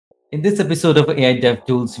In this episode of AI Dev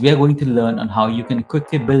Tools, we are going to learn on how you can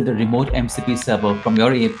quickly build a remote MCP server from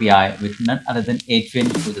your API with none other than Adrian,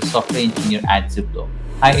 who is a software engineer at Zuplo.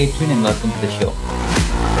 Hi, Adrian, and welcome to the show.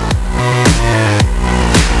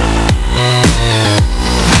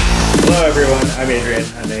 Hello, everyone. I'm Adrian.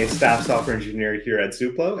 I'm a staff software engineer here at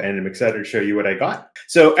Zuplo, and I'm excited to show you what I got.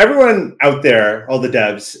 So everyone out there, all the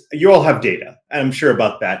devs, you all have data. I'm sure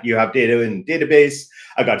about that. You have data in database.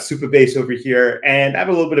 I got Supabase over here, and I have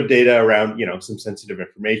a little bit of data around, some sensitive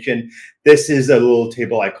information. This is a little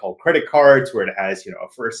table I call credit cards, where it has, a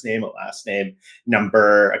first name, a last name,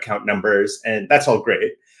 number, account numbers, and that's all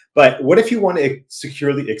great. But what if you want to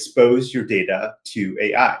securely expose your data to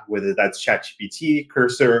AI, whether that's ChatGPT,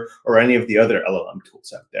 Cursor, or any of the other LLM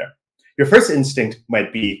tools out there? Your first instinct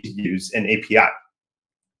might be to use an API.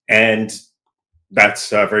 And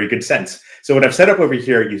that's a very good sense. So what I've set up over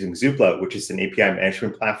here using Zuplo, which is an API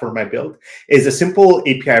management platform I built, is a simple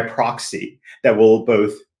API proxy that will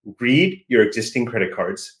both read your existing credit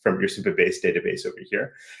cards from your Supabase database over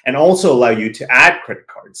here, and also allow you to add credit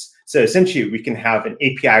cards. So essentially, we can have an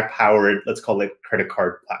API-powered, let's call it credit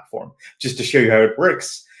card platform. Just to show you how it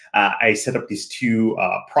works, I set up these two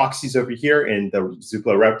proxies over here in the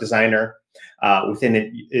Zuplo Route Designer. Within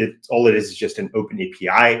it, all it is just an open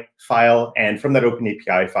API file. And from that open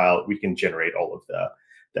API file, we can generate all of the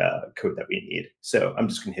code that we need. So I'm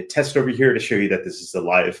just going to hit test over here to show you that this is the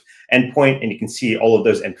live endpoint. And you can see all of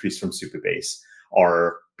those entries from Supabase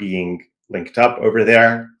are being linked up over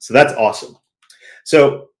there. So that's awesome.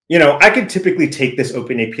 So, I could typically take this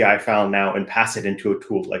open API file now and pass it into a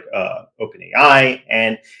tool like OpenAI,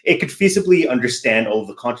 and it could feasibly understand all of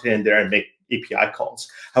the content in there and make API calls.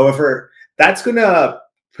 However, that's going to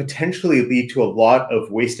potentially lead to a lot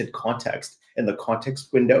of wasted context in the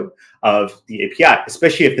context window of the API,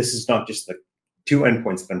 especially if this is not just the 2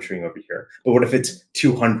 endpoints that I'm showing over here, but what if it's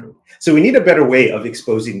 200? So we need a better way of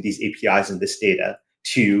exposing these APIs and this data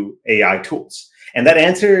to AI tools. And that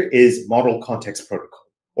answer is Model Context Protocol,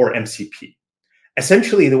 or MCP.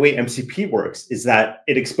 Essentially, the way MCP works is that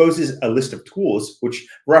it exposes a list of tools which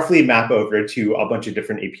roughly map over to a bunch of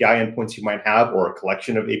different API endpoints you might have, or a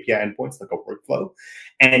collection of API endpoints like a workflow.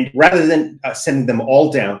 And rather than sending them all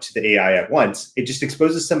down to the AI at once, it just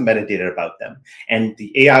exposes some metadata about them. And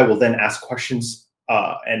the AI will then ask questions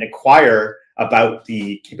and acquire about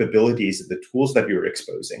the capabilities of the tools that you're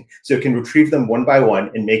exposing. So it can retrieve them one by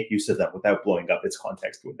one and make use of them without blowing up its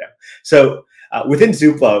context window. So within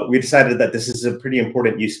Zuplo, we decided that this is a pretty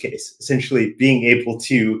important use case, essentially being able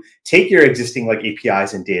to take your existing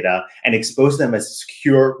APIs and data and expose them as a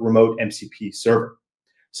secure remote MCP server.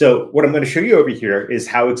 So what I'm going to show you over here is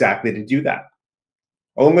how exactly to do that.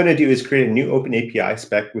 All I'm going to do is create a new open API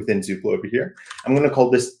spec within Zuplo over here. I'm going to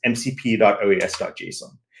call this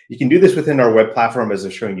mcp.oas.json. You can do this within our web platform as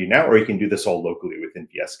I'm showing you now, or you can do this all locally within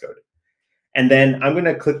VS Code. And then I'm going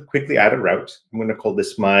to quickly add a route. I'm going to call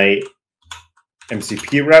this my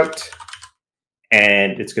MCP route,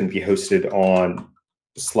 and it's going to be hosted on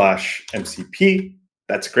 /MCP.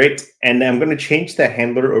 That's great. And I'm going to change the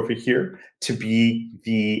handler over here to be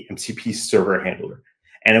the MCP server handler.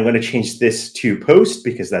 And I'm going to change this to post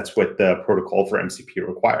because that's what the protocol for MCP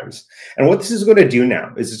requires. And what this is going to do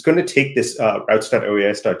now is it's going to take this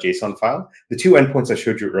routes.oas.json file, the 2 endpoints I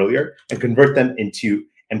showed you earlier, and convert them into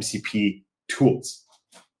MCP tools.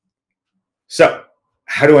 So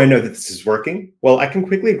how do I know that this is working? Well, I can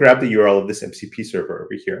quickly grab the URL of this MCP server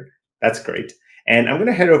over here. That's great. And I'm going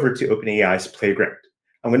to head over to OpenAI's Playground.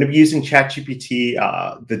 I'm going to be using ChatGPT,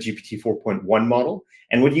 the GPT 4.1 model.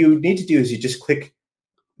 And what you need to do is you just click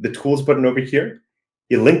the tools button over here.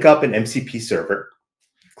 You link up an MCP server,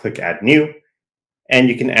 click add new, and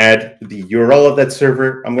you can add the URL of that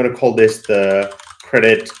server. I'm going to call this the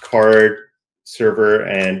credit card server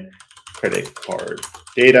and credit card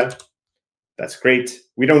data. That's great.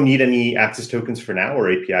 We don't need any access tokens for now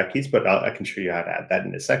or API keys, but I can show you how to add that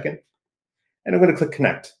in a second. And I'm going to click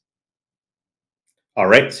connect. All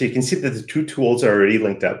right, so you can see that the 2 tools are already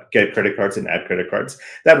linked up, get credit cards and add credit cards.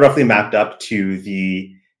 That roughly mapped up to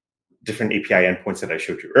the different API endpoints that I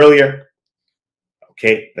showed you earlier.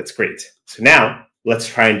 Okay, that's great. So now let's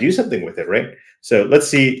try and do something with it, right? So let's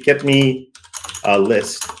see, get me a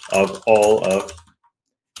list of all of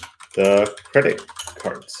the credit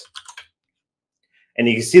cards. And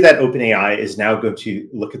you can see that OpenAI is now going to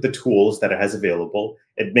look at the tools that it has available.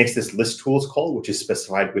 It makes this list tools call, which is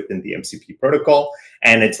specified within the MCP protocol.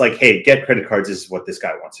 And it's like, hey, get credit cards is what this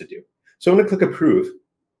guy wants to do. So I'm going to click approve.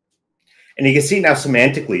 And you can see now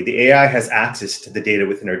semantically, the AI has access to the data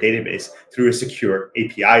within our database through a secure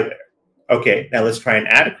API there. Okay, now let's try and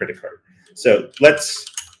add a credit card. So let's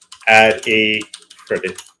add a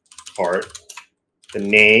credit part. The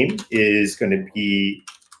name is going to be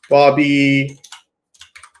Bobby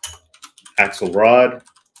Axelrod.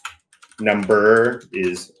 Number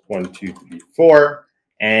is 1, 2, 3, 4.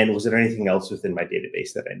 And was there anything else within my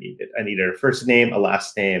database that I needed? I needed a first name, a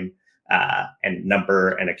last name, and number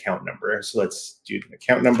and account number. So let's do an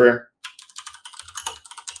account number.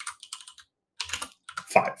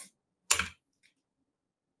 5.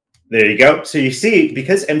 There you go. So you see,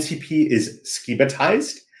 because MCP is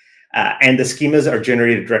schematized and the schemas are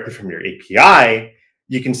generated directly from your API,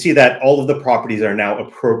 you can see that all of the properties are now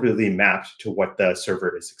appropriately mapped to what the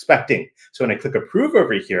server is expecting. So when I click approve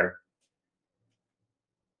over here,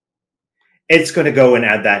 it's going to go and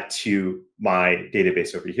add that to my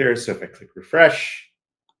database over here. So if I click refresh,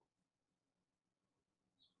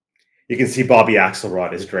 you can see Bobby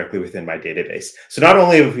Axelrod is directly within my database. So not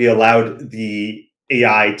only have we allowed the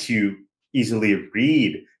AI to easily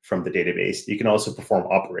read from the database, you can also perform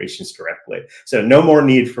operations directly. So no more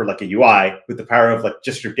need for like a UI. With the power of like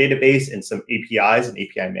just your database and some APIs and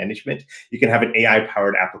API management, you can have an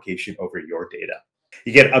AI-powered application over your data.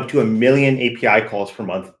 You get up to 1 million API calls per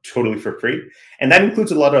month totally for free. And that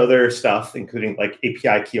includes a lot of other stuff, including like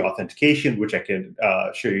API key authentication, which I can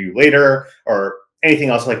show you later, or anything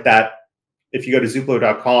else like that. If you go to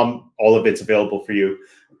Zuplo.com, all of it's available for you.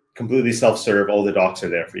 Completely self-serve, all the docs are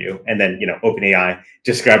there for you. And then, OpenAI,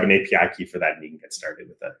 just grab an API key for that and you can get started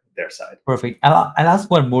with their side. Perfect. I'll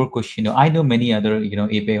ask one more question. I know many other,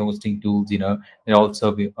 API hosting tools, there are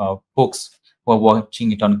also folks who are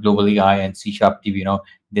watching it on Global AI and C# TV,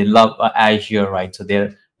 they love Azure, right? So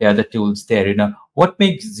there are the tools there, What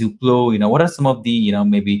makes Zuplo, what are some of the,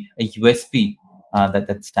 maybe a USP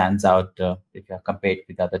that stands out if you compare it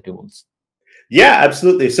with other tools? Yeah,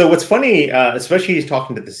 absolutely. So what's funny, especially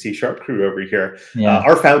talking to the C# crew over here,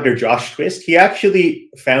 our founder, Josh Twist, he actually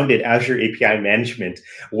founded Azure API Management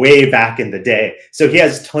way back in the day. So he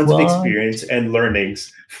has tons of experience and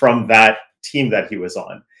learnings from that team that he was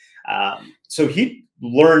on. So he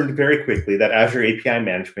learned very quickly that Azure API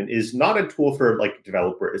Management is not a tool for like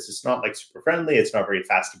developers. It's not like super friendly. It's not very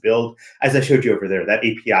fast to build. As I showed you over there, that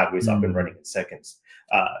API was up and running in seconds.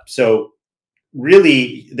 So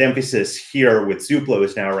really, the emphasis here with Zuplo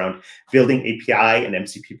is now around building API and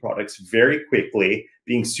MCP products very quickly,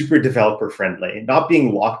 being super developer friendly, not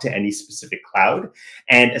being locked to any specific cloud,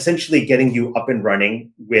 and essentially getting you up and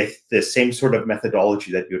running with the same sort of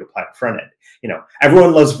methodology that you would apply to front end.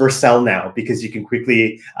 Everyone loves Vercel now because you can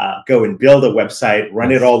quickly go and build a website,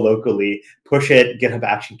 run it all locally, push it, GitHub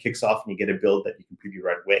Action kicks off, and you get a build that you can preview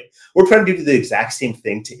right away. We're trying to do the exact same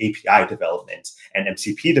thing to API development and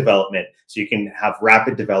MCP development, so you can have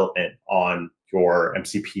rapid development on your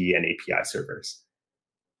MCP and API servers.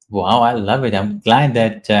 Wow, I love it. I'm glad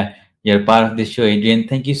that you're part of this show, Adrian.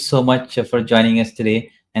 Thank you so much for joining us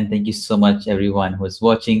today. And thank you so much, everyone who's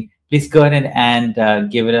watching. Please go ahead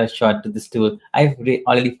and give it a shot to this tool. I've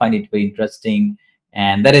already find it very interesting.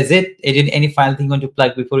 And that is it. Adrian, any final thing you want to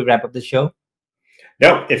plug before we wrap up the show?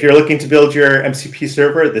 No, if you're looking to build your MCP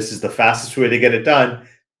server, this is the fastest way to get it done.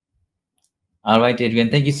 All right, Adrian.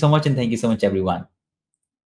 Thank you so much. And thank you so much, everyone.